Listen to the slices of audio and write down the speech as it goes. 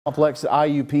Complex at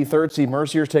IUP. Third seed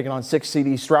Mercyhurst taking on 6th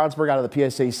seed Stroudsburg out of the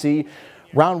PSAC.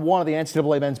 Round 1 of the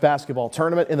NCAA men's basketball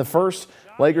tournament. In the first,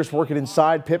 Lakers work it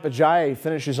inside. Pip Ajayi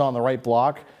finishes on the right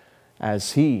block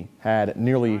as he had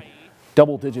nearly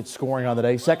double-digit scoring on the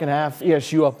day. Second half,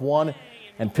 ESU up 1,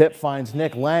 and Pip finds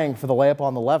Nick Lang for the layup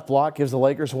on the left block, gives the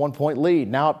Lakers a 1-point lead.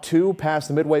 Now up 2 past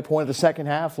the midway point of the second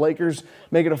half. Lakers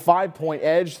make it a 5-point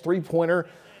edge, three-pointer,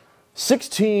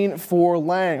 16 for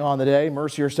Lang on the day.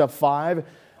 Mercyhurst up 5.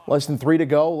 Less than 3 to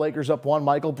go. Lakers up 1.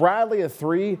 Michael Bradley, a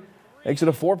 3, makes it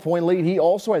a 4-point lead. He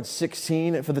also had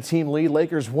 16 for the team lead.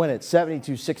 Lakers win it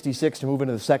 72-66 to move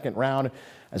into the second round.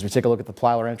 As we take a look at the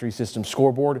Plyler entry system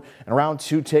scoreboard, and round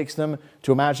 2 takes them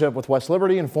to a matchup with West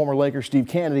Liberty and former Laker Steve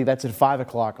Kennedy. That's at 5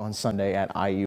 o'clock on Sunday at IU.